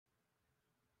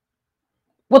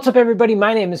What's up, everybody?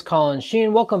 My name is Colin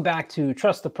Sheehan. Welcome back to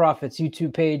Trust the Profits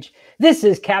YouTube page. This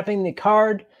is Capping the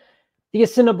Card, the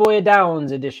Assiniboia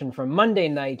Downs edition from Monday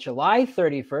night, July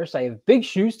 31st. I have big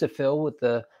shoes to fill with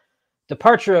the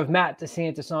departure of Matt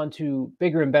DeSantis onto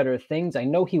bigger and better things. I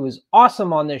know he was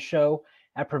awesome on this show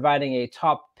at providing a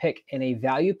top pick and a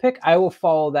value pick. I will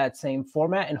follow that same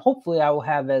format, and hopefully I will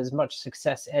have as much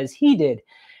success as he did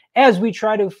as we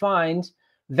try to find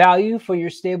value for your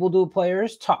StableDuel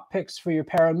players, top picks for your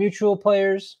pari-mutuel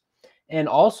players, and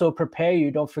also prepare you.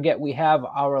 Don't forget, we have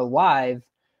our live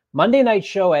Monday night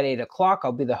show at 8 o'clock.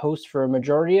 I'll be the host for a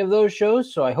majority of those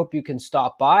shows, so I hope you can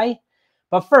stop by.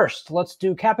 But first, let's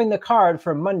do Capping the Card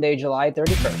for Monday, July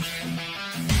 31st.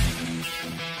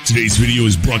 Today's video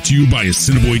is brought to you by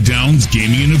Assiniboia Downs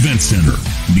Gaming and Event Center.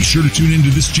 Be sure to tune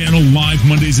into this channel live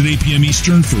Mondays at 8 p.m.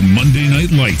 Eastern for Monday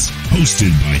Night Lights,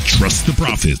 hosted by Trust the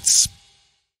Profits.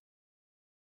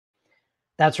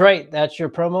 That's right. That's your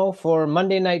promo for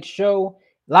Monday night show.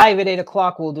 Live at 8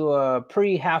 o'clock, we'll do a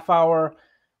pre-half hour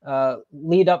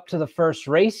lead up to the first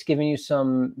race, giving you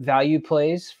some value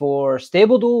plays for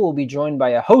StableDuel. We'll be joined by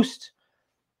a host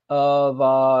of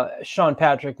Sean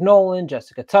Patrick Nolan,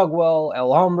 Jessica Tugwell,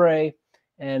 El Hombre,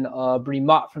 and Bree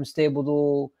Mott from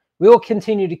StableDuel. We will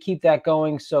continue to keep that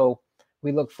going, so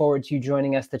we look forward to you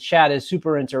joining us. The chat is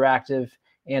super interactive,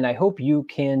 and I hope you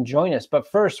can join us. But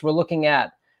first, we're looking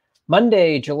at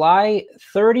Monday, July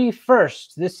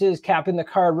 31st. This is Capping the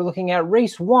Card. We're looking at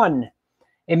race 1,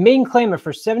 a maiden claimer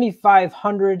for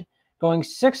 7,500, going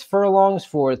 6 furlongs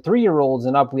for 3-year-olds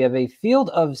and up. We have a field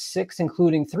of 6,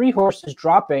 including 3 horses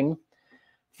dropping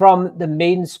from the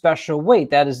maiden special weight.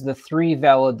 That is the 3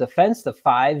 Valid Defense, the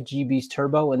 5 GB's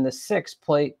Turbo, and the 6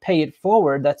 Pay It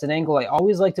Forward. That's an angle I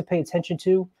always like to pay attention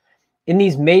to in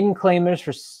these maiden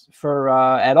claimers for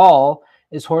at all.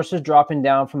 Is horses dropping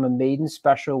down from a maiden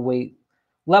special weight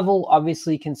level,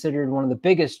 obviously considered one of the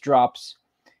biggest drops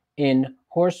in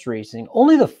horse racing.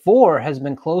 Only the 4 has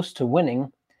been close to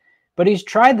winning, but he's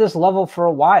tried this level for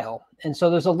a while. And so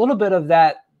there's a little bit of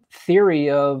that theory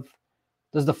of,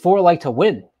 does the 4 like to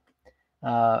win?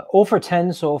 0 for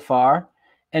 10 so far,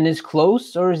 and is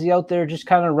close, or is he out there just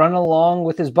kind of running along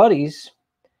with his buddies?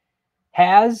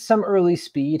 Has some early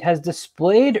speed, has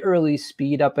displayed early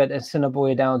speed up at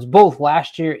Assiniboia Downs, both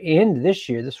last year and this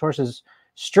year. This horse has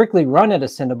strictly run at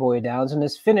Assiniboia Downs and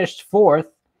has finished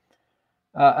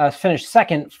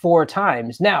second 4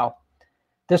 times. Now,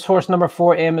 this horse, number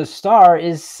 4, Ama's Star,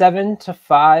 is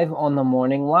 7-5 on the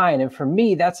morning line. And for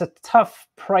me, that's a tough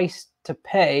price to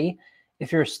pay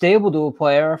if you're a StableDuel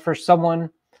player for someone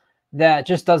that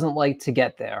just doesn't like to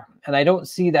get there. And I don't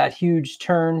see that huge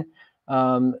turn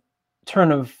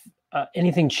of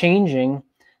anything changing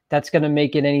that's going to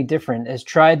make it any different. Has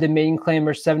tried the maiden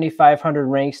claimer 7,500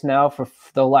 ranks now for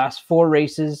the last 4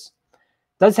 races.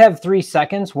 Does have 3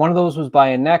 seconds. One of those was by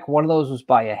a neck. One of those was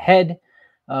by a head.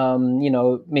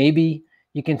 Maybe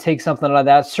you can take something out of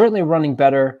that. Certainly running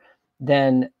better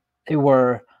than they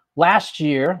were last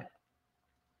year.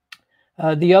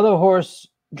 The other horse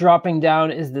dropping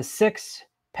down is the 6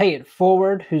 Pay It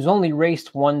Forward, who's only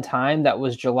raced 1 time. That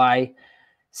was July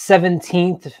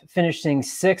 17th, finishing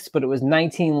 6th, but it was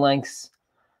 19 lengths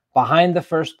behind the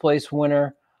first place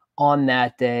winner on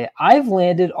that day. I've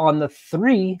landed on the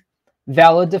 3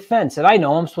 Valid Defense, and I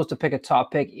know I'm supposed to pick a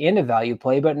top pick and a value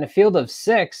play, but in a field of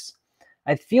 6,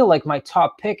 I feel like my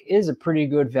top pick is a pretty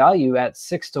good value at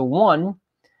 6-1.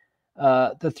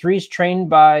 The 3's trained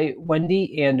by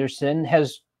Wendy Anderson,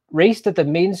 has raced at the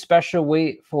maiden special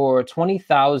weight for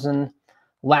 20,000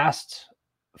 last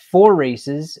 4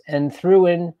 races, and throw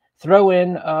in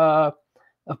a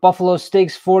Buffalo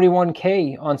Stakes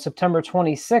 41K on September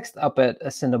 26th up at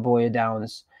Assiniboia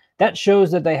Downs. That shows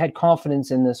that they had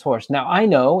confidence in this horse. Now, I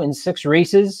know in 6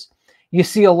 races, you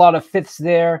see a lot of 5ths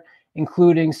there,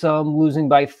 including some losing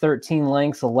by 13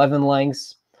 lengths, 11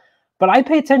 lengths. But I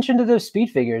pay attention to those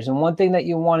speed figures, and one thing that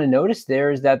you want to notice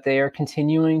there is that they are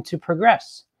continuing to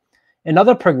progress.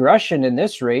 Another progression in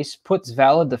this race puts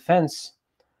Valid Defense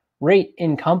right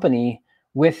in company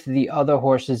with the other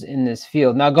horses in this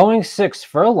field. Now, going 6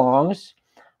 furlongs,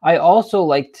 I also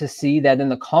like to see that in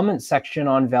the comment section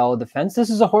on Valid Defense,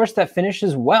 this is a horse that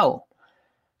finishes well.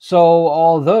 So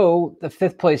although the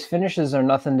 5th place finishes are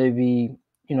nothing to be,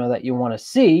 that you want to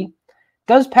see,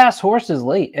 does pass horses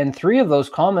late. And 3 of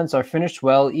those comments are finished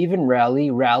well, even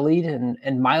rallied,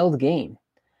 and mild gain.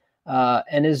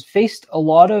 And has faced a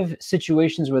lot of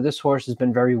situations where this horse has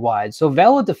been very wide. So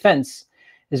Valid Defense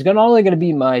is not only going to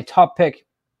be my top pick,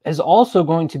 is also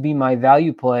going to be my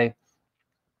value play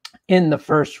in the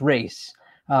first race.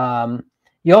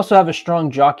 You also have a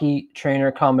strong jockey trainer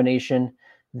combination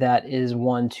that is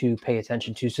one to pay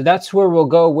attention to. So that's where we'll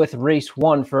go with race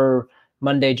 1 for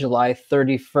Monday, July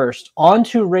 31st. On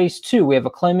to race 2. We have a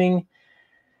claiming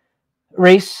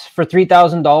race for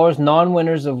 $3,000,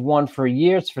 non-winners of 1 for a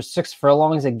year. It's for 6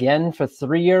 furlongs, again for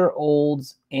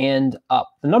 3-year-olds and up.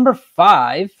 The number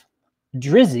 5,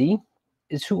 Drizzy,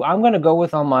 is who I'm going to go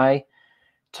with on my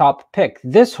top pick.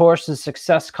 This horse's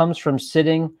success comes from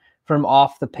sitting from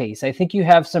off the pace. I think you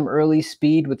have some early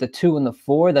speed with the 2 and the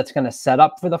 4 that's going to set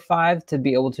up for the 5 to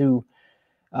be able to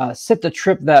sit the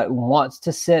trip that wants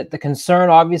to sit. The concern,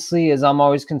 obviously, is I'm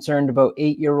always concerned about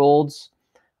 8-year-olds.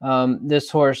 This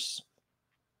horse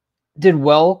did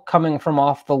well coming from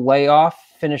off the layoff,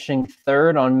 finishing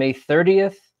 3rd on May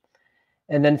 30th,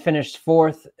 and then finished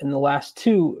 4th in the last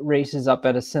 2 races up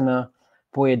at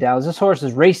Assiniboia Downs. This horse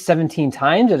has raced 17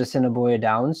 times at Assiniboia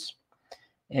Downs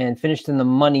and finished in the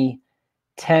money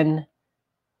 10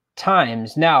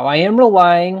 times. Now, I am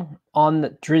relying on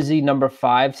the Drizzy number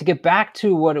 5 to get back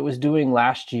to what it was doing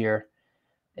last year.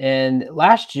 And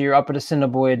last year, up at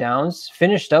Assiniboia Downs,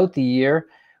 finished out the year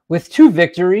with 2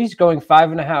 victories, going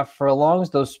 5.5 furlongs.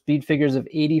 Those speed figures of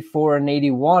 84 and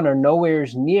 81 are nowhere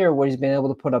near what he's been able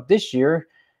to put up this year,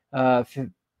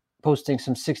 posting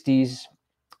some 60s.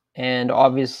 And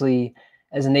obviously,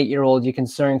 as an 8-year-old, you're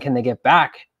concerned, can they get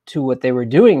back to what they were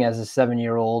doing as a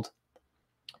 7-year-old?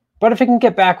 But if it can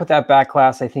get back with that back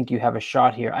class, I think you have a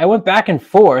shot here. I went back and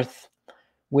forth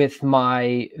with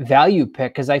my value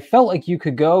pick because I felt like you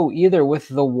could go either with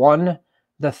the 1,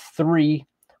 the 3,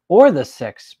 or the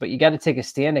 6, but you got to take a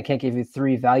stand. I can't give you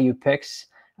 3 value picks.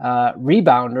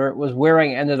 Rebounder was where I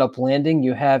ended up landing.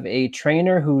 You have a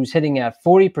trainer who's hitting at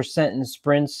 40% in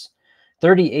sprints,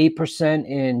 38%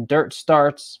 in dirt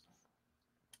starts.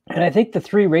 And I think the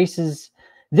 3 races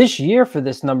this year for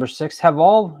this number 6 have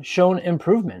all shown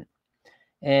improvement.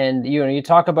 And, you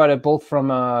talk about it both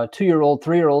from a 2-year-old,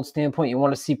 3-year-old standpoint. You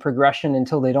want to see progression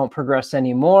until they don't progress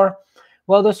anymore.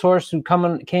 Well, this horse who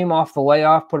came off the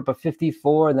layoff, put up a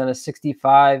 54 and then a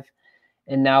 65,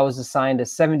 and now is assigned a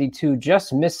 72,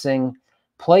 just missing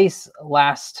place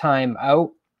last time out.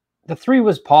 The 3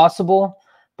 was possible,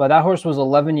 but that horse was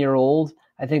 11-year-old.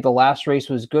 I think the last race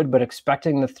was good, but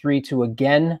expecting the 3 to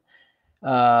again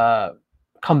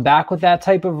come back with that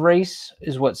type of race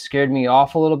is what scared me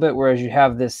off a little bit, whereas you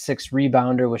have this 6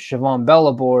 rebounder with Siobhan Bell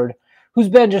aboard, who's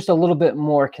been just a little bit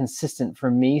more consistent for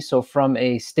me. So from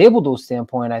a StableDuel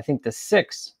standpoint, I think the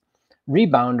 6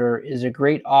 rebounder is a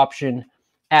great option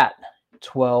at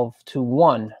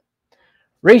 12-1.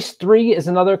 Race 3 is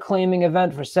another claiming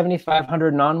event for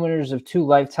 7,500 non-winners of 2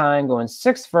 lifetime, going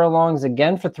 6 furlongs,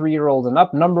 again for 3-year-old and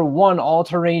up. Number 1, All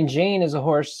Terrain Jane, is a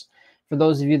horse, for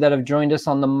those of you that have joined us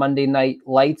on the Monday Night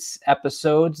Lights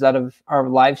episodes that of our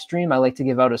live stream, I like to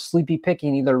give out a sleepy pick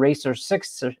in either race or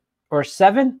 6 or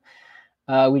 7.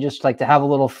 We just like to have a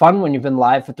little fun when you've been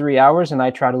live for 3 hours, and I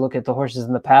try to look at the horses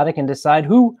in the paddock and decide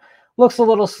who looks a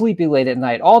little sleepy late at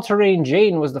night. All Terrain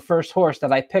Jane was the first horse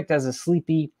that I picked as a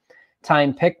sleepy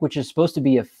time pick, which is supposed to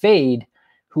be a fade,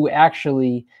 who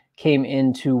actually came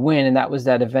in to win, and that was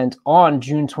that event on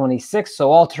June 26th.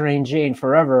 So All Terrain Jane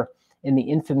forever in the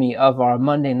infamy of our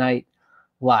Monday night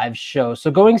live show. So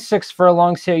going 6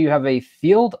 furlongs here, you have a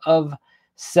field of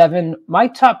 7. My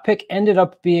top pick ended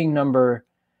up being number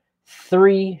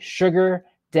 3, Sugar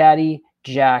Daddy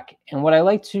Jack. And what I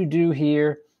like to do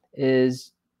here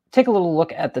is take a little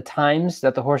look at the times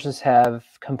that the horses have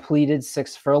completed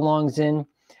 6 furlongs in.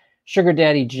 Sugar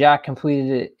Daddy Jack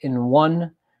completed it in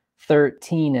 1,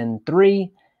 13, and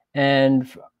 3. And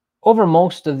over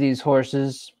most of these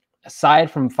horses, aside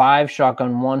from 5,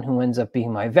 Shotgun 1, who ends up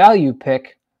being my value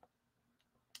pick,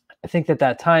 I think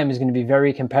that time is going to be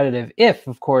very competitive if,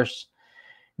 of course,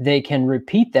 they can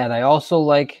repeat that. I also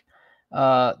like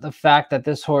the fact that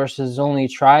this horse has only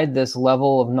tried this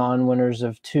level of non-winners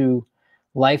of 2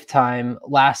 lifetime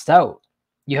last out.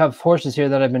 You have horses here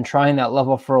that have been trying that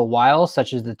level for a while,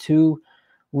 such as the 2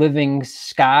 Living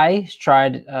Sky.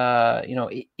 Tried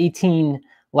 18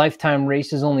 lifetime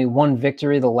races, only 1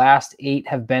 victory. The last 8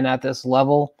 have been at this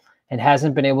level and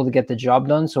hasn't been able to get the job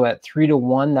done. So at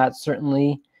 3-1, that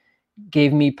certainly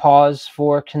gave me pause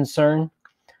for concern.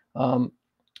 But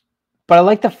I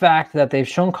like the fact that they've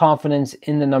shown confidence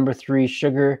in the number 3,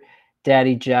 Sugar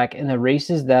Daddy Jack, in the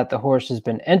races that the horse has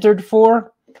been entered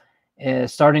for.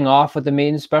 Starting off with the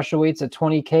maiden special weights at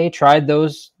 20K, tried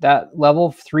that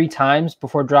level 3 times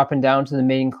before dropping down to the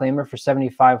maiden claimer for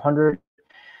 7,500.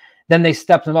 Then they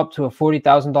stepped them up to a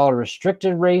 $40,000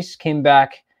 restricted race, came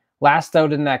back last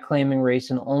out in that claiming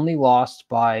race and only lost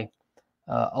by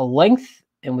a length,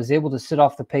 and was able to sit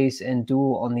off the pace and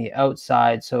duel on the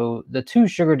outside. So the 2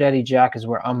 Sugar Daddy Jack is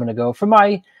where I'm going to go for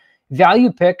my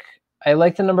Value pick, I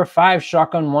like the number 5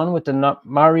 shotgun 1 with the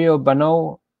Mario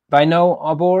Bino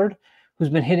aboard, who's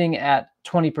been hitting at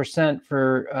 20%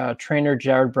 for trainer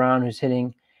Jared Brown, who's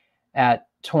hitting at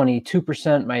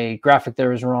 22%. My graphic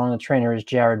there is wrong. The trainer is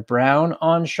Jared Brown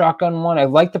on shotgun 1. I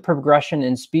like the progression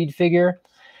in speed figure.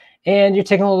 And you're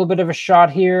taking a little bit of a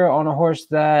shot here on a horse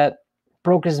that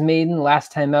broke his maiden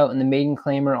last time out in the maiden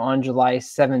claimer on July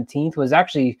 17th, was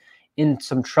actually in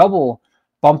some trouble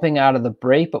bumping out of the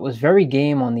break, but was very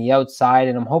game on the outside.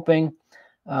 And I'm hoping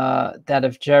that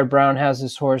if Jared Brown has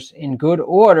this horse in good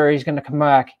order, he's going to come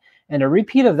back. And a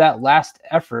repeat of that last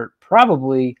effort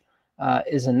probably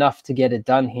is enough to get it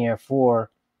done here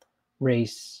for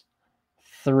race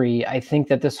 3. I think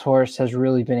that this horse has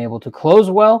really been able to close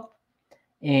well.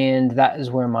 And that is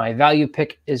where my value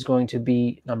pick is going to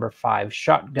be number 5,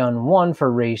 shotgun 1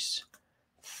 for race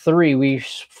 3. We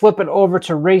flip it over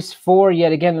to race 4.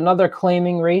 Yet again, another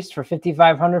claiming race for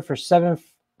 $5,500 for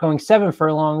going 7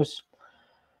 furlongs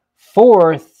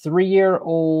for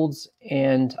 3-year-olds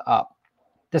and up.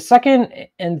 The second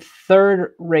and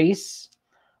third race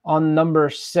on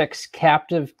number 6,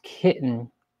 Captive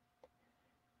Kitten,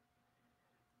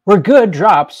 were good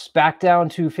drops back down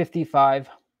to $5,500.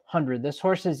 This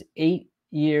horse is 8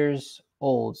 years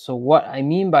old. So what I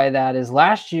mean by that is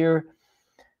last year,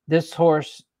 this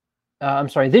horse,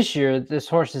 this year, this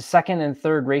horse's second and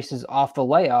third races off the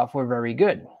layoff were very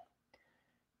good.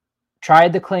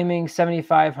 Tried the claiming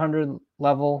 7,500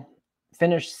 level,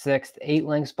 finished 6th, 8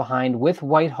 lengths behind with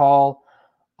Whitehall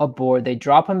aboard. They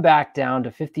drop him back down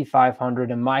to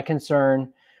 5,500. And my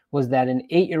concern was that an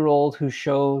 8-year-old who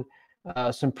showed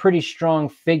some pretty strong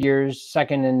figures,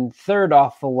 second and third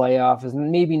off the layoff, is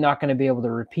maybe not going to be able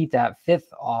to repeat that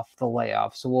 5th off the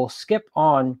layoff. So we'll skip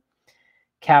on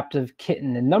Captive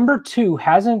Kitten. And number 2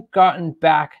 hasn't gotten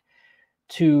back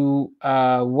to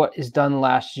what is done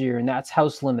last year, and that's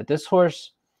House Limit. This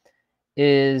horse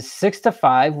is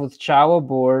 6-5 with Chow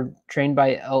aboard, trained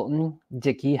by Elton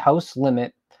Dickey. House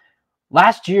Limit.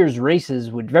 Last year's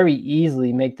races would very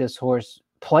easily make this horse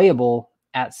playable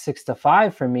at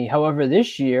 6-5 for me. However,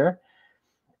 this year,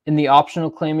 in the optional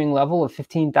claiming level of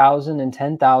 15,000 and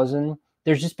 10,000,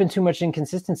 there's just been too much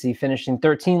inconsistency, finishing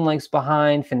 13 lengths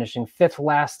behind, finishing 5th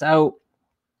last out.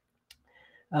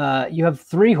 You have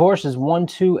 3 horses, 1,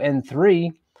 2, and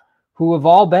 3, who have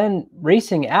all been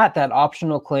racing at that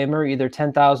optional claimer, either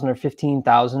 $10,000 or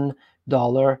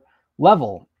 $15,000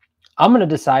 level. I'm going to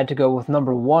decide to go with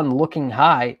number 1, Looking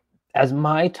High, as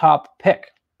my top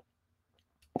pick.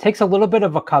 Takes a little bit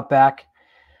of a cutback.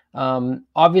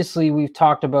 Obviously, we've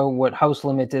talked about what House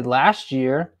Limit did last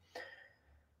year.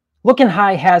 Looking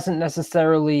High hasn't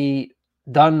necessarily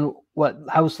done what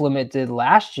House Limit did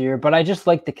last year, but I just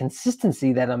like the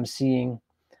consistency that I'm seeing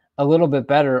a little bit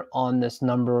better on this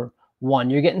number 1.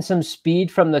 You're getting some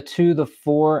speed from the 2, the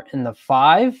 4, and the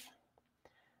 5.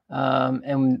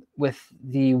 And with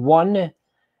the 1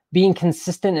 being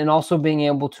consistent and also being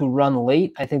able to run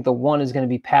late, I think the 1 is going to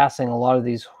be passing a lot of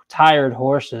these tired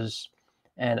horses.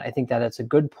 And I think that it's a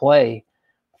good play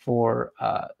for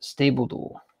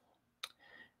StableDuel.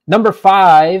 Number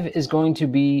 5 is going to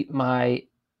be my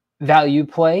value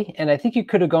play. And I think you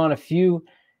could have gone a few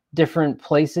different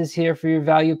places here for your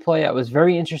value play. I was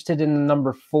very interested in the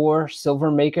number 4,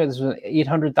 Silver Maker. This was an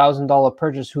 $800,000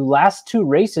 purchase, who last 2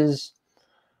 races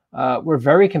were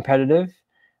very competitive.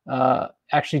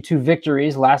 Actually 2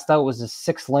 victories. Last out was a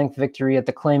 6-length victory at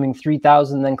the claiming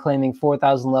 3,000, then claiming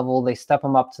 4,000 level. They step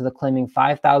him up to the claiming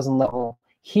 5,000 level.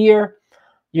 Here,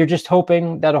 you're just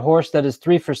hoping that a horse that is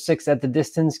 3 for 6 at the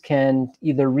distance can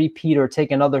either repeat or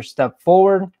take another step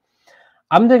forward.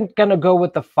 I'm going to go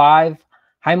with the 5,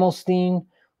 Heimelstein,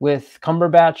 with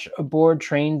Cumberbatch aboard,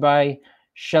 trained by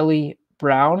Shelley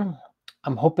Brown.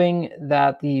 I'm hoping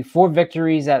that the 4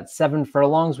 victories at 7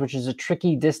 furlongs, which is a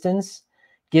tricky distance,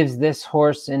 gives this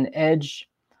horse an edge.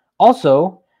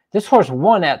 Also, this horse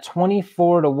won at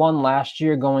 24-1 last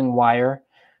year, going wire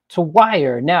to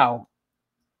wire. Now,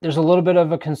 there's a little bit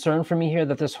of a concern for me here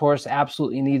that this horse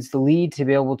absolutely needs the lead to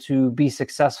be able to be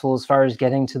successful as far as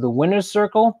getting to the winner's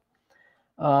circle.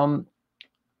 But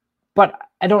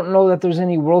I don't know that there's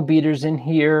any world beaters in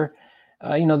here. The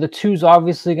 2's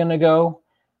obviously going to go.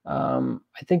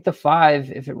 I think the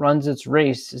 5, if it runs its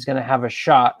race, is going to have a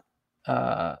shot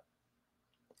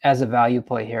as a value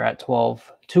play here at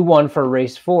 12-1 for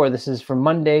race 4. This is for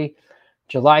Monday,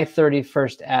 July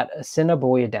 31st at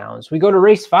Assiniboia Downs. We go to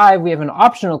race 5. We have an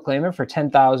optional claimer for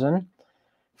 10,000,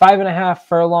 5.5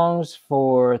 furlongs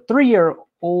for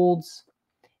 3-year-olds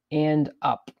and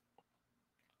up.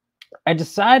 I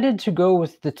decided to go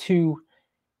with the 2,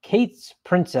 Kate's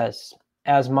Princess,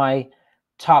 as my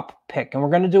top pick. And we're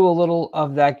going to do a little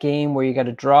of that game where you got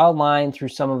to draw a line through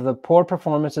some of the poor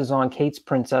performances on Kate's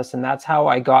Princess. And that's how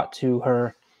I got to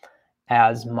her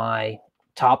as my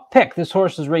top pick. This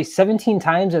horse has raced 17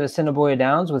 times at Assiniboia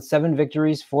Downs with 7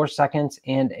 victories, 4 seconds,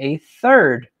 and a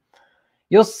third.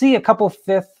 You'll see a couple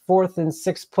 5th, 4th, and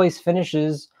 6th place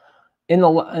finishes in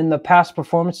the past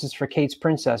performances for Kate's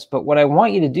Princess. But what I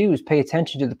want you to do is pay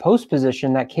attention to the post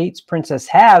position that Kate's Princess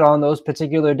had on those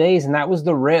particular days, and that was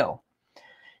the rail.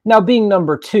 Now, being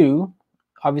number 2,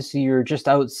 obviously you're just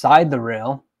outside the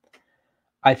rail.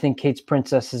 I think Kate's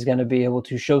Princess is going to be able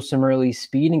to show some early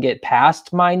speed and get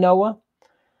past my Noah.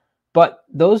 But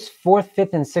those 4th,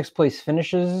 5th, and 6th place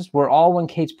finishes were all when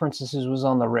Kate's Princess was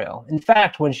on the rail. In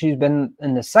fact, when she's been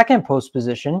in the second post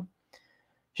position,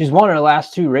 she's won her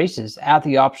last 2 races at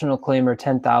the optional claimer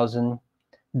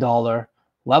 $10,000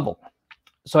 level.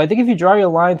 So I think if you draw your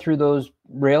line through those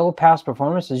rail past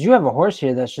performances, you have a horse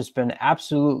here that's just been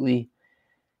absolutely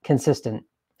consistent.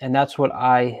 And that's what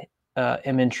I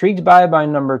am intrigued by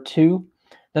number 2.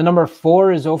 The number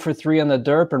 4 is 0 for 3 on the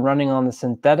dirt and running on the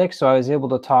synthetic. So I was able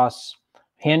to toss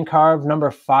hand carve. Number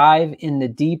 5 in the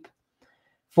deep.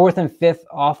 4th and 5th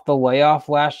off the layoff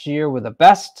last year were the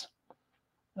best.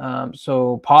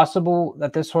 So possible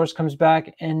that this horse comes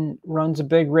back and runs a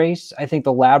big race. I think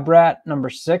the Lab Rat, number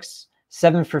 6,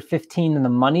 7 for 15 in the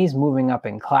money's moving up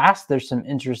in class. There's some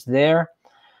interest there.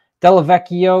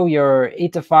 Delavecchio, your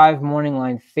 8-5 morning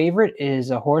line favorite,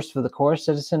 is a horse for the course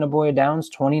at Assiniboia Downs,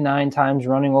 29 times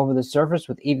running over the surface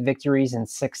with 8 victories in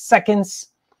 6 seconds,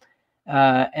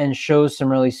 and shows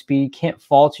some early speed. Can't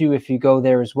fault you if you go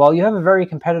there as well. You have a very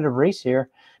competitive race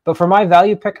here. But for my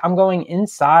value pick, I'm going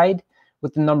inside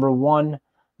with the number 1,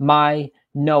 My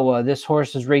Noah. This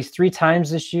horse has raced 3 times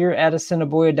this year at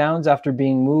Assiniboia Downs after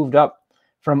being moved up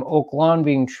from Oak Lawn,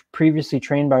 being previously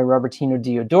trained by Robertino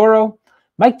Diodoro.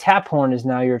 Mike Taphorn is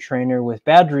now your trainer with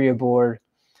Badri aboard.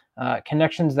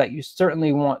 Connections that you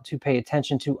certainly want to pay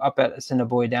attention to up at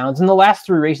Assiniboia Downs. And the last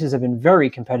 3 races have been very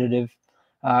competitive.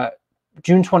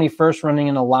 June 21st running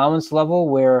an allowance level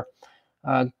where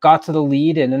got to the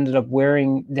lead and ended up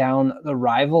wearing down the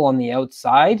rival on the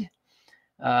outside.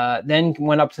 Then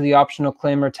went up to the optional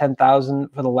claimer 10,000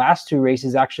 for the last 2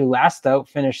 races. Actually last out,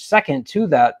 finished second to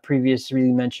that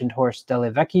previously mentioned horse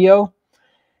Delavecchio.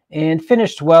 And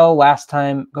finished well last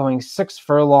time, going 6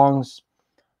 furlongs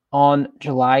on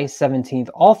July 17th.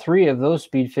 All 3 of those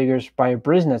speed figures, by a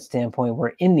Brisnet standpoint,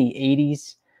 were in the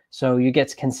 80s. So you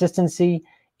get consistency,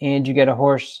 and you get a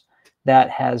horse that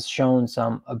has shown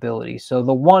some ability. So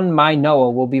the 1, My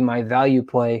Noah, will be my value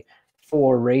play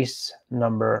for race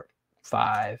number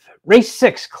 5. Race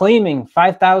 6, claiming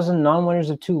 5,000 non-winners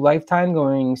of 2 lifetime,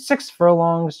 going 6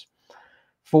 furlongs.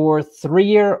 For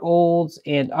 3-year-olds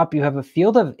and up, you have a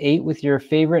field of 8 with your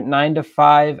favorite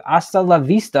 9-5 Hasta La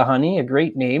Vista Honey, a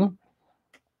great name,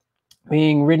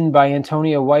 being ridden by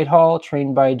Antonia Whitehall,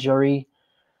 trained by Jerry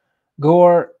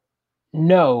Gore.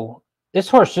 No, this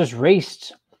horse just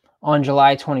raced on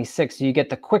July 26th, so you get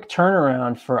the quick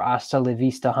turnaround for Hasta La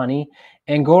Vista Honey.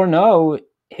 And Gourneau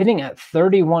hitting at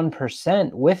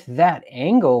 31% with that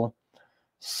angle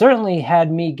certainly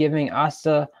had me giving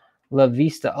Hasta La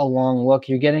Vista a long look.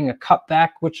 You're getting a cutback,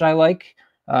 which I like.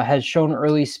 Has shown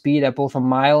early speed at both a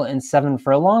mile and 7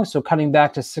 furlongs. So cutting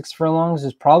back to 6 furlongs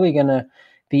is probably going to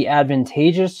be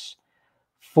advantageous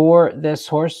for this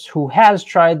horse, who has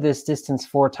tried this distance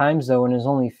 4 times, though, and has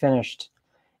only finished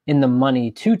in the money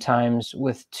 2 times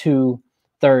with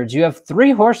 2/3. You have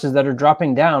 3 horses that are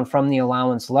dropping down from the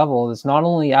allowance level. It's not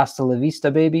only Hasta La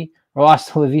Vista Baby or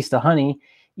Hasta La Vista Honey,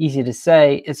 easy to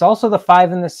say. It's also the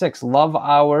 5 and the 6, Love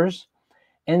Hours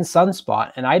and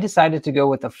Sunspot. And I decided to go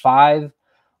with the 5,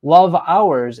 Love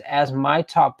Hours, as my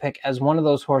top pick, as one of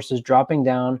those horses dropping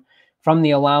down from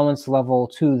the allowance level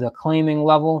to the claiming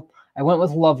level. I went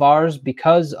with Love Hours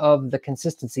because of the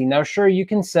consistency. Now, sure, you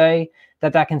can say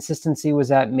that that consistency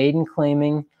was at maiden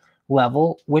claiming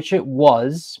level, which it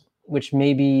was, which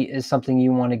maybe is something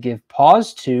you want to give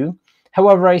pause to.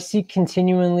 However, I see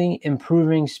continually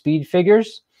improving speed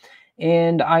figures.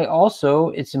 And I also,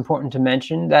 it's important to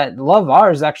mention that Love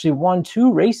Ours actually won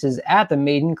 2 races at the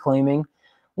maiden claiming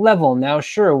level. Now,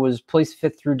 sure, was placed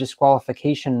 5th through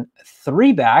disqualification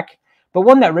 3 back, but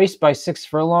won that race by 6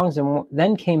 furlongs and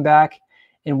then came back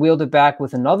and wheeled it back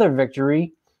with another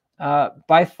victory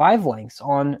by 5 lengths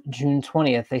on June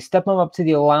 20th. They stepped him up to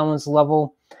the allowance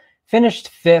level,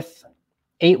 finished 5th,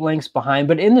 8 lengths behind,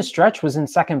 but in the stretch was in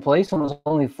 2nd place and was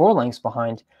only 4 lengths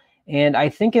behind. And I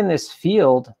think in this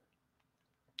field,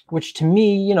 which to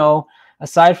me, you know,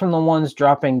 aside from the ones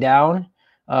dropping down,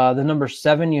 the number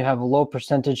 7, you have a low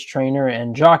percentage trainer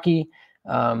and jockey.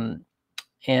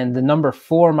 And the number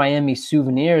 4 Miami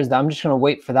Souvenirs, I'm just going to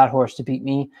wait for that horse to beat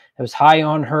me. I was high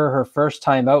on her first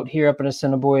time out here up at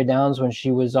Assiniboia Downs when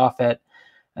she was off at,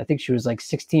 I think she was like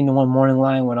 16-1 morning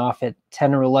line, went off at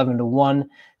 10 or 11-1.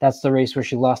 That's the race where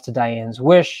she lost to Diane's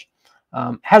Wish.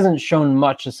 Hasn't shown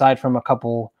much aside from a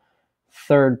couple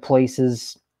third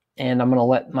places, and I'm going to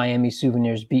let Miami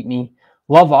Souvenirs beat me.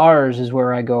 Love Ours is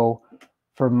where I go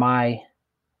for my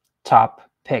top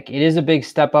pick. It is a big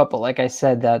step up, but like I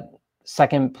said, that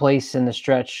second place in the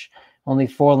stretch, only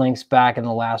 4 lengths back in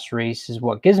the last race, is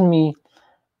what gives me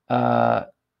the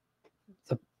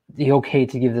okay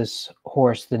to give this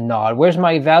horse the nod. Where's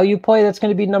my value play? That's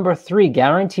going to be number 3,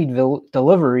 Guaranteed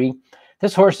Delivery.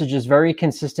 This horse is just very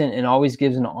consistent and always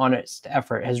gives an honest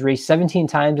effort. Has raced 17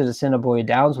 times at Assiniboia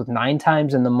Downs with 9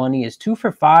 times in the money, is 2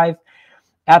 for 5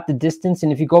 at the distance.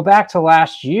 And if you go back to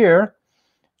last year,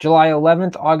 July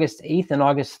 11th, August 8th, and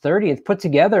August 30th, put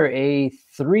together a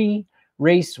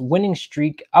 3-race winning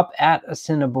streak up at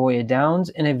Assiniboia Downs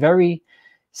in a very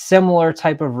similar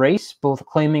type of race, both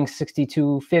claiming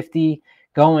 62.50,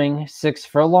 going 6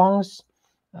 furlongs.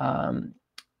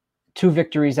 2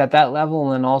 victories at that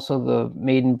level, and also the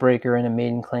maiden breaker and a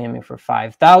maiden claiming for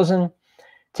 5,000.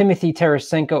 Timothy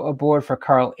Tarasenko aboard for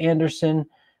Carl Anderson.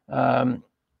 Carl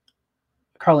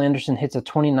Anderson hits a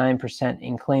 29%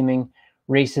 in claiming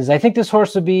races. I think this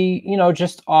horse will be,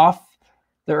 just off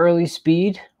the early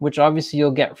speed, which obviously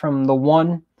you'll get from the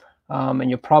 1, and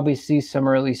you'll probably see some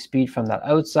early speed from that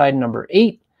outside number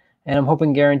 8. And I'm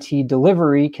hoping Guaranteed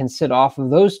Delivery can sit off of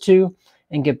those 2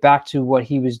 and get back to what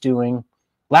he was doing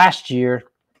last year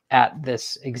at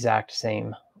this exact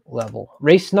same level.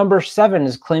 Race number 7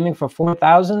 is claiming for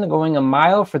 4,000, going a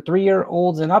mile for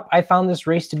 3-year-olds and up. I found this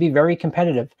race to be very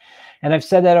competitive, and I've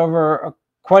said that over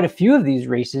quite a few of these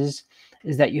races,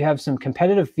 is that you have some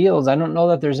competitive fields. I don't know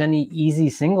that there's any easy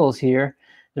singles here.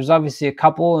 There's obviously a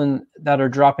couple that are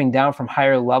dropping down from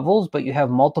higher levels, but you have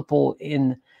multiple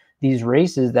in these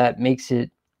races that makes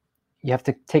it, you have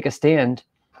to take a stand.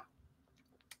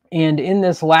 And in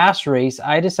this last race,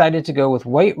 I decided to go with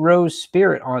White Rose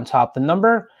Spirit on top, the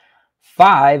number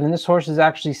 5, and this horse is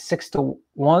actually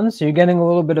 6-1, so you're getting a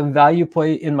little bit of value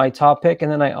play in my top pick. And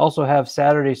then I also have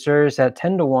Saturday Service at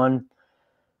 10-1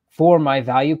 for my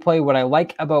value play. What I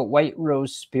like about White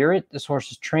Rose Spirit, this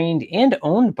horse is trained and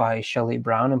owned by Shelley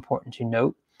Brown, important to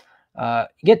note. You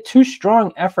get 2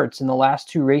 strong efforts in the last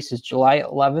 2 races, July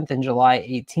 11th and July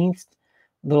 18th.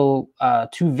 Little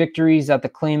 2 victories at the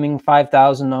claiming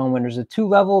 5,000 non-winners at 2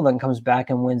 level, then comes back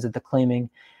and wins at the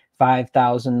claiming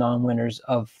 5,000 non-winners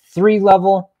of 3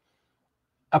 level.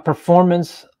 A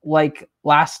performance like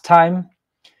last time,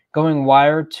 going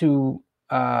wire to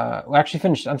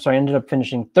ended up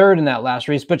finishing 3rd in that last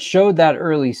race, but showed that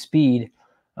early speed.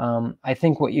 I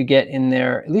think what you get in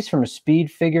there, at least from a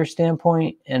speed figure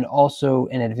standpoint, and also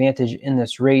an advantage in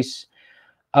this race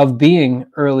of being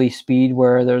early speed,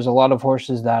 where there's a lot of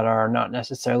horses that are not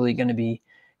necessarily going to be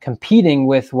competing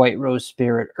with White Rose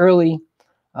Spirit early,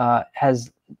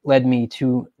 has led me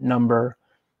to number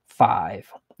 5.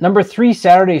 Number 3,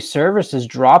 Saturday Service, is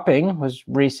dropping, was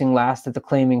racing last at the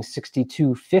claiming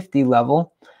 62.50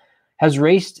 level, has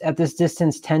raced at this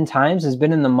distance 10 times, has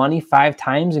been in the money 5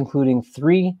 times, including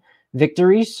 3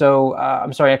 victories. So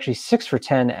actually 6 for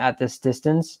 10 at this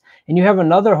distance. And you have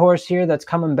another horse here that's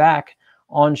coming back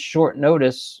on short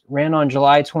notice, ran on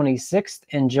July 26th,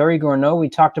 and Jerry Gourneau, we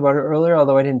talked about it earlier,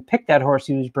 although I didn't pick that horse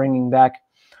he was bringing back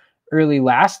early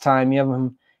last time. You have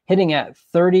him hitting at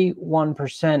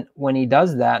 31% when he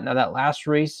does that. Now, that last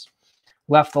race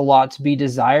left a lot to be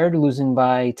desired, losing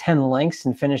by 10 lengths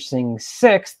and finishing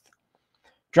 6th.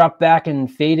 Dropped back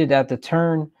and faded at the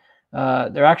turn.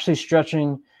 They're actually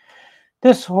stretching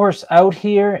this horse out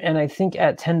here, and I think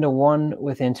at 10-1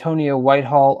 with Antonio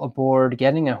Whitehall aboard,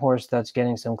 getting a horse that's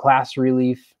getting some class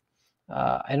relief.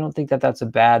 I don't think that that's a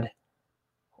bad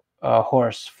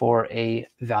horse for a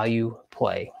value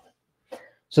play.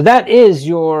 So that is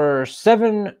your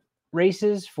 7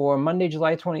 races for Monday,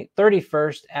 July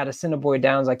 31st at Assiniboia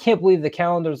Downs. I can't believe the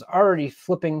calendar's already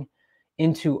flipping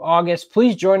into August.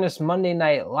 Please join us Monday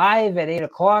night live at 8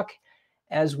 o'clock.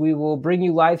 As we will bring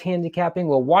you live handicapping.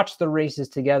 We'll watch the races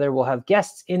together. We'll have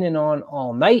guests in and on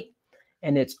all night,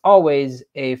 and it's always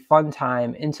a fun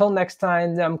time. Until next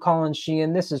time, I'm Colin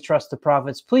Sheehan. This is Trust the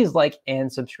Profits. Please like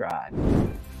and subscribe.